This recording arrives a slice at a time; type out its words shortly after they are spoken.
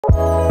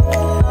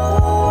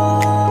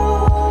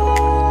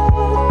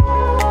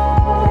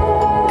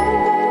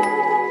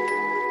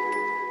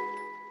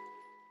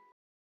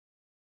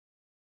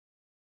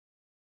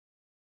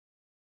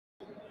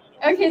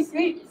Okay,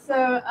 sweet.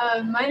 So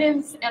my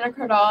name's Anna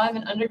Cardall. I'm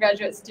an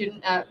undergraduate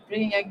student at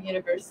Brigham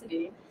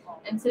University.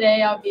 And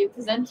today I'll be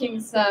presenting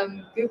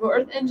some Google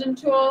Earth Engine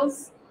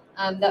tools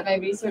that my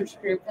research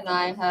group and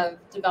I have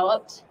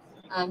developed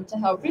to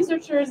help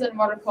researchers and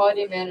water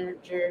quality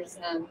managers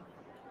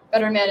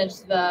better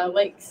manage the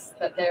lakes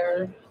that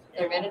they're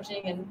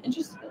managing and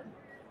interested in.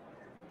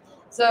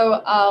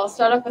 So I'll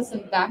start off with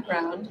some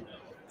background.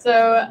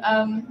 So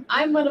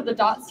I'm one of the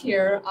dots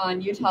here on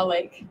Utah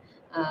Lake.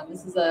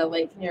 This is a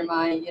lake near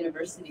my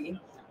university,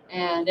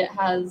 and it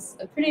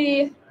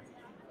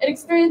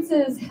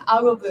experiences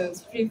algal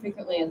blooms pretty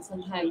frequently and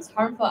sometimes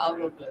harmful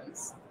algal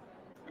blooms.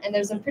 And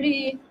there's a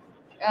pretty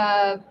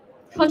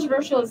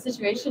controversial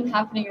situation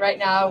happening right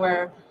now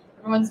where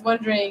everyone's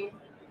wondering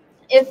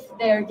if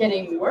they're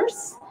getting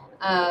worse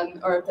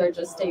or if they're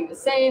just staying the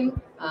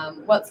same,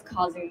 what's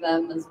causing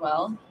them as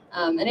well.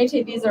 And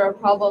HABs are a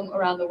problem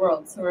around the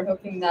world, so we're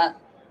hoping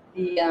that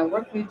the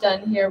work we've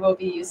done here will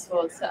be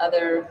useful to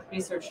other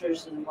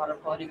researchers and water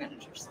quality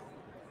managers.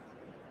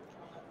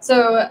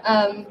 So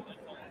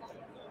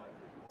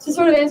to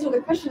sort of answer the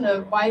question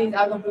of why these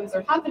algal blooms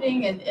are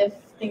happening and if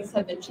things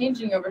have been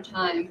changing over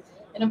time,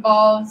 it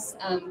involves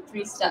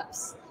 3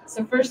 steps.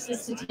 So first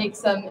is to take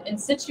some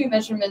in-situ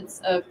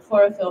measurements of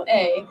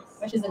Chlorophyll-a,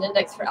 which is an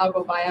index for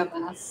algal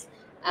biomass,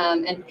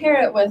 and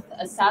pair it with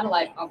a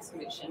satellite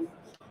observation.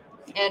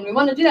 And we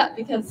want to do that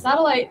because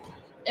satellite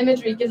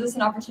imagery gives us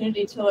an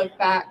opportunity to look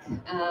back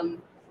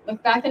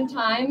in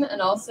time,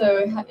 and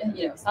also,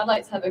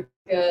 satellites have a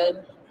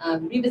good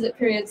revisit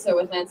period. So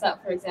with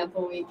Landsat, for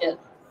example, we get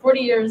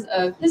 40 years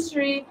of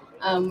history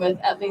with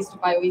at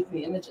least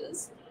biweekly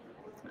images.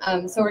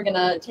 So we're going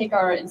to take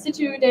our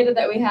in-situ data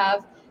that we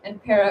have and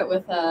pair it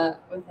with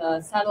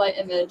a satellite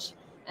image,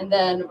 and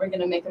then we're going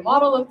to make a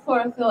model of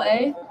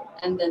Chlorophyll-a,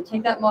 and then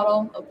take that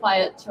model, apply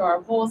it to our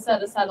whole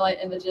set of satellite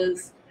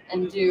images,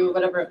 and do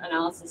whatever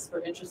analysis we're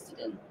interested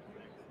in.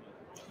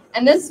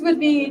 And this would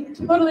be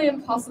totally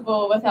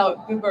impossible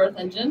without Google Earth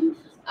Engine.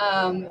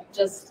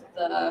 Just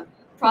the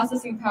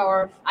processing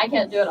power, I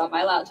can't do it on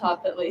my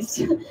laptop at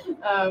least.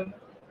 And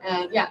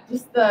yeah,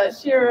 just the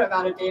sheer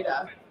amount of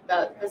data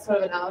that this sort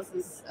of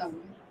analysis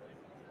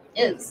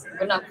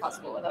would not be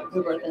possible without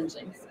Google Earth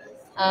Engine.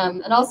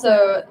 And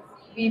also,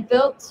 we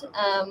built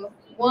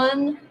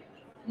one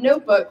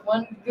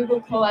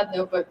Google Colab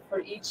notebook for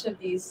each of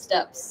these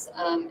steps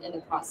in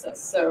the process.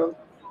 So,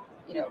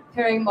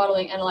 pairing,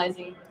 modeling,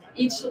 analyzing,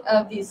 each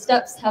of these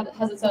steps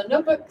has its own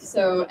notebook,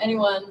 so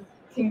anyone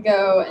can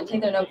go and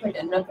take their notebook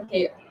and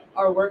replicate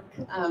our work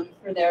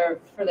for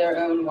their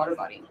own water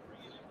body.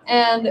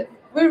 And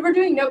we're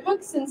doing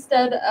notebooks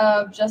instead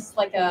of just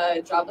like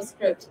a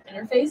JavaScript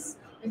interface,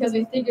 because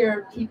we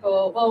figure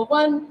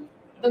the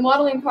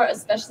modeling part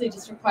especially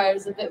just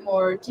requires a bit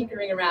more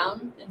tinkering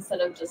around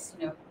instead of just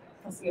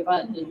pressing a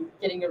button and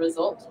getting a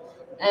result.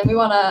 And we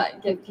want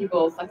to give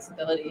people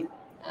flexibility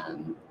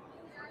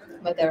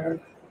with their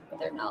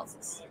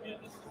analysis.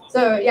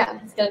 So yeah,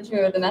 let's get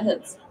into the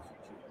methods.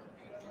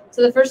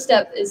 So the first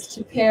step is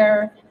to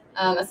pair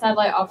a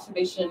satellite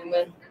observation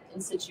with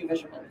in-situ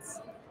measurements.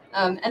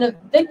 And a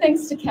big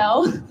thanks to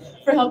Kel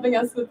for helping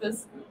us with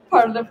this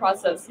part of the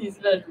process. He's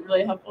been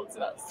really helpful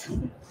to us.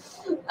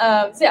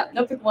 So yeah,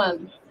 notebook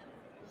 1.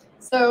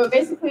 So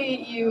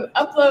basically, you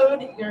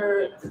upload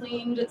your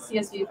cleaned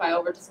CSV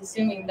file. We're just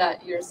assuming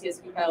that your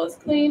CSV file is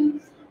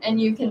clean, and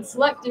you can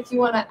select if you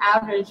want to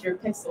average your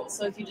pixels.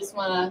 So if you just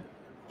want to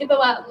get the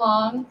lat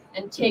long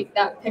and take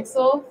that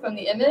pixel from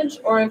the image,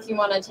 or if you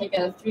want to take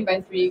a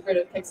 3x3 grid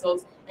of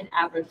pixels and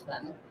average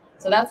them.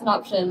 So that's an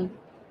option.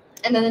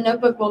 And then the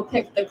notebook will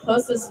pick the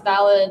closest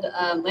valid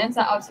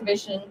Landsat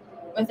observation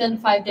within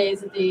 5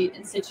 days of the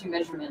in-situ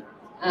measurement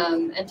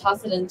and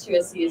toss it into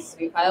a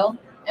CSV file.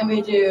 And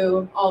we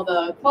do all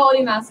the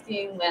quality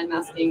masking, land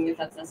masking if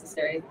that's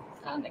necessary,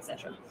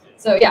 etc.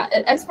 So yeah,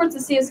 it exports a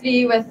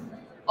CSV with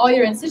all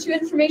your in-situ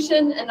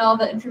information and all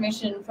the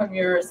information from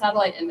your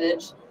satellite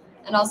image,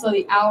 and also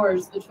the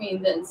hours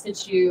between the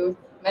in-situ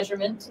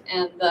measurement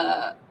and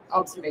the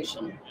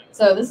observation.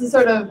 So this is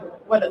sort of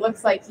what it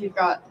looks like.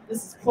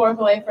 This is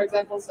Chlorophyll-a, for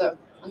example. So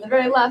on the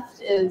very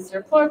left is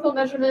your chlorophyll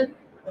measurement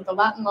with the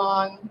lat and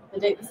long, the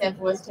date the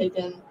sample was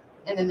taken,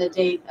 and then the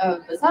date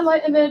of the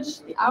satellite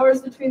image, the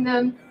hours between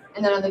them,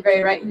 and then on the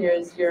very right here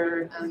is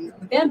your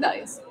band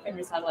values from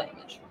your satellite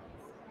image.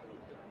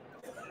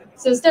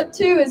 So step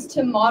 2 is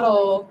to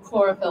model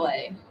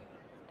Chlorophyll-a.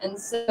 And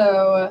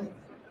so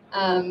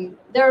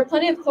there are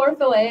plenty of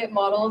Chlorophyll-a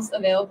models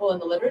available in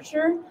the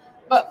literature,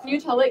 but for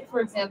Utah Lake, for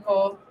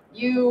example,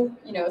 you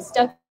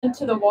step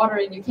into the water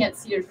and you can't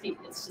see your feet.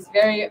 It's just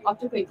very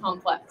optically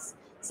complex.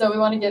 So we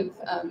want to give,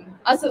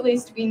 us at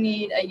least, we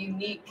need a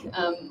unique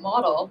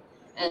model,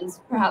 and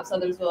perhaps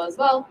others will as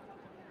well.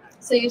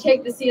 So you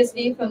take the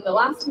CSV from the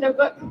last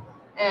notebook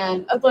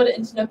and upload it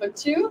into notebook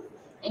 2,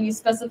 and you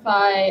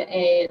specify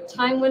a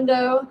time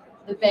window,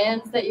 the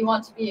bands that you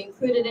want to be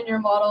included in your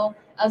model,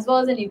 as well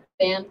as any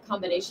band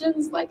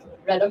combinations like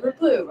red over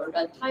blue or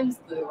red times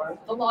blue or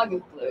the log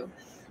of blue.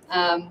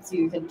 So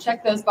you can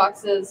check those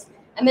boxes.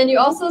 And then you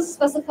also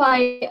specify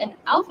an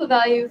alpha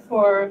value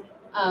for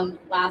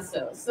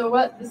lasso. So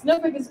what this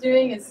notebook is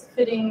doing is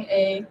fitting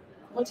a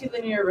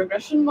multilinear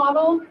regression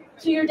model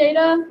to your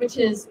data, which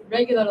is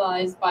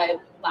regularized by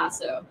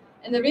lasso.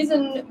 And the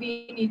reason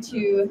we need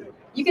to,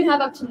 you can have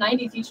up to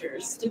 90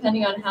 features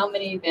depending on how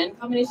many band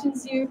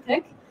combinations you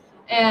pick.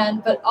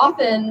 But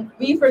often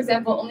we, for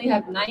example, only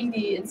have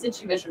 90 in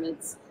situ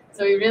measurements.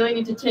 So we really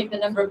need to take the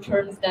number of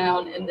terms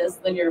down in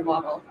this linear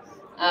model.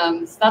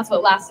 So that's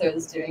what lasso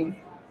is doing.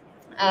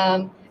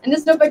 And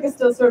this notebook is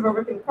still sort of a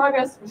work in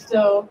progress. We're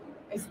still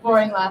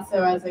exploring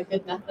lasso as a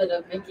good method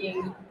of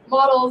making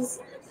models.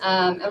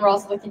 And we're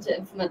also looking to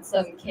implement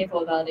some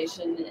k-fold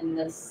validation in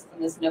this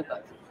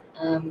notebook.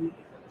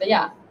 But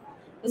yeah,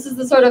 this is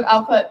the sort of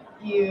output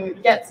you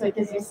get. So it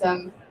gives you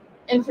some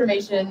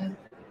information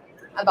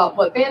about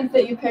what bands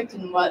that you picked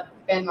and what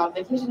band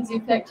modifications you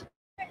picked.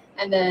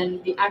 And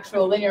then the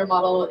actual linear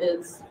model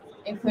is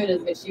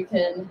included, which you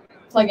can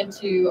plug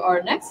into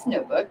our next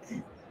notebook,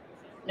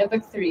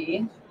 notebook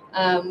 3,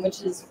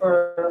 which is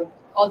for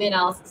all the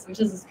analysis, which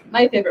is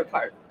my favorite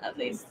part, at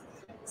least.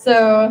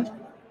 So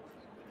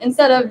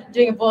instead of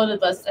doing a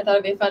bulleted list, I thought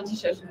it'd be fun to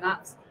show some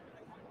maps.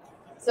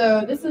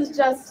 So this is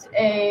just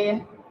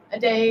an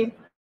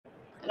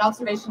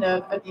observation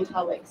of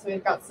Utah Lake. So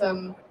we've got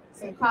some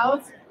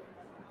clouds.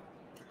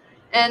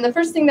 And the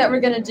first thing that we're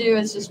going to do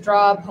is just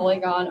draw a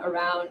polygon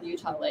around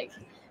Utah Lake.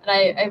 And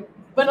I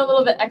went a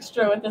little bit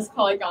extra with this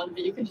polygon,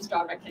 but you can just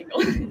draw a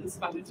rectangle. It's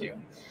fun too.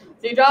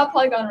 So you draw a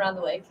polygon around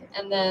the lake,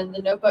 and then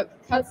the notebook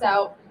cuts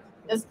out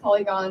this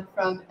polygon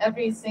from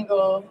every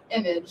single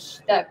image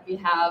that we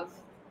have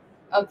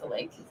of the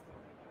lake.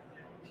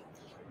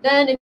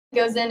 Then it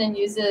goes in and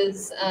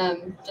uses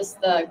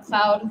just the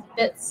cloud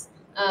bits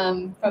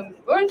from the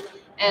board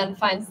and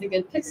finds the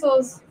good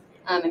pixels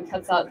and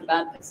cuts out the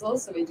bad pixels.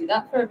 So we do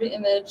that for every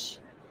image.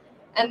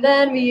 And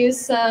then we use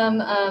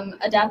some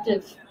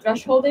adaptive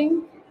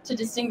thresholding to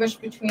distinguish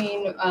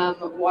between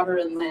water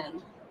and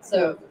land.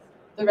 So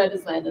the red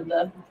is land and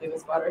the blue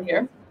is water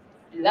here.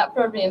 Do that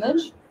for every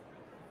image.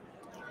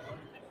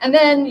 And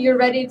then you're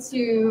ready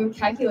to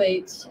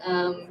calculate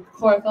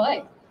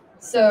Chlorophyll-a.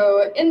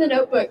 So in the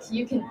notebook,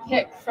 you can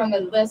pick from a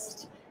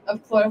list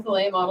of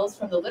Chlorophyll-a models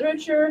from the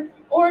literature,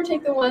 or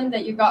take the one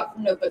that you got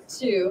from notebook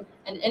 2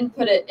 and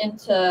input it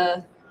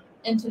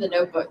into the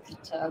notebook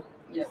to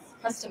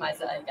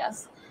customize it, I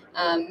guess.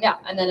 Yeah,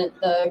 and then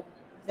the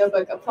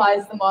notebook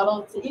applies the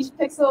model to each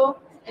pixel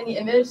in the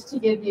image to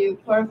give you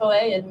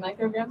Chlorophyll-a in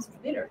micrograms per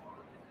liter.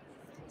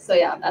 So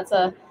yeah, that's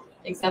a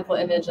example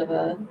image of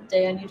a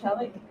day on Utah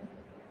Lake.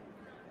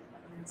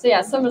 So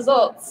yeah, some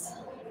results.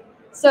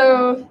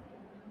 So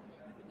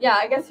yeah,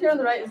 I guess here on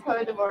the right is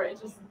probably the more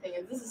interesting thing.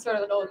 And this is sort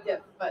of an old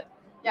GIF, but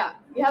yeah,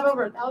 we have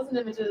over 1,000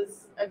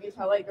 images of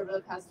Utah Lake over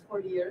the past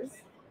 40 years.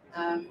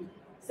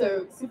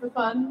 So super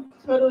fun,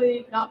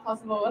 totally not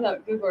possible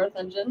without Google Earth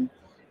Engine.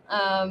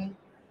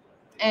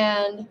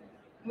 And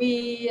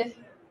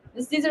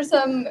these are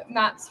some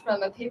maps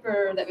from a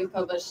paper that we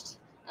published.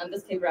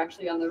 This paper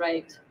actually on the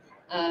right.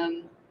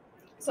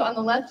 So on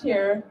the left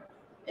here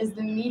is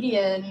the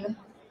median,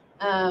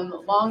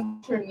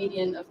 long-term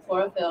median of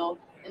chlorophyll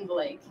in the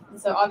lake.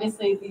 And so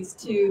obviously these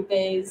two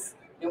bays,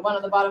 one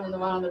on the bottom and the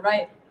one on the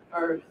right,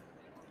 are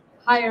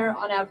higher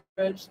on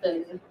average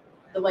than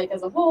the lake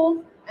as a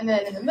whole. And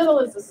then in the middle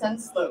is the sun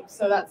slope.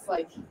 So that's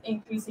like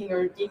increasing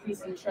or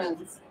decreasing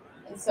trends.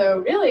 And so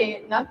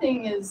really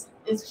nothing is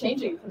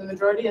changing for the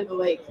majority of the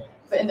lake.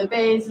 But in the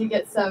bays you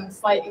get some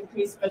slight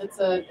increase, but it's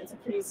a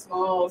pretty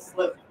small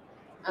slope.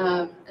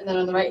 And then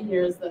on the right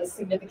here is the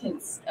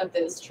significance of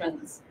those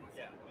trends.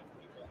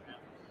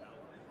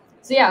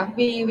 So yeah,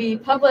 we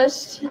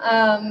published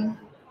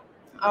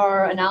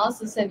our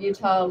analysis of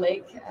Utah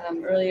Lake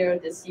earlier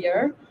this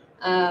year.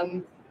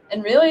 And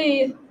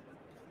really,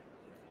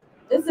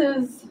 this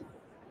is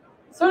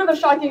sort of a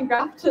shocking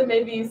graph to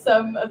maybe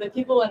some of the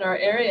people in our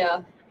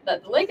area,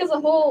 that the lake as a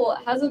whole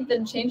hasn't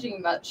been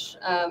changing much.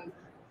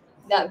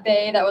 That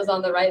bay that was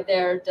on the right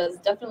there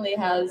definitely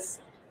has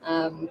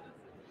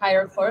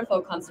higher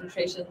chlorophyll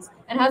concentrations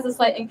and has a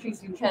slight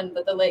increasing trend,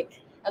 but the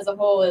lake as a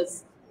whole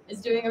is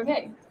doing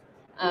okay,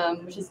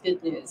 which is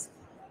good news.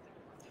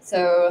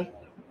 So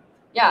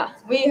yeah,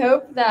 we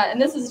hope that,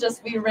 and this is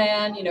just, we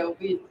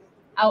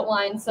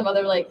outlined some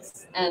other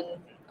lakes and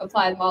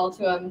applied them all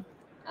to them.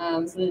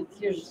 So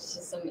here's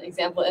just some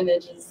example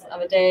images of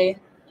a day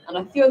on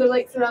a few other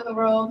lakes around the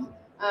world.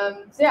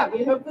 So yeah,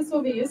 we hope this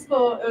will be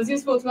useful. It was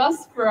useful to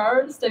us for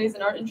our studies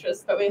and our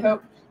interests, but we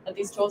hope that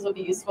these tools will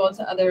be useful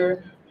to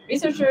other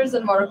researchers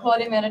and water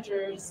quality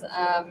managers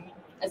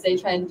as they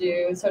try and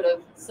do sort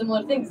of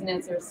similar things and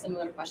answer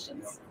similar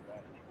questions.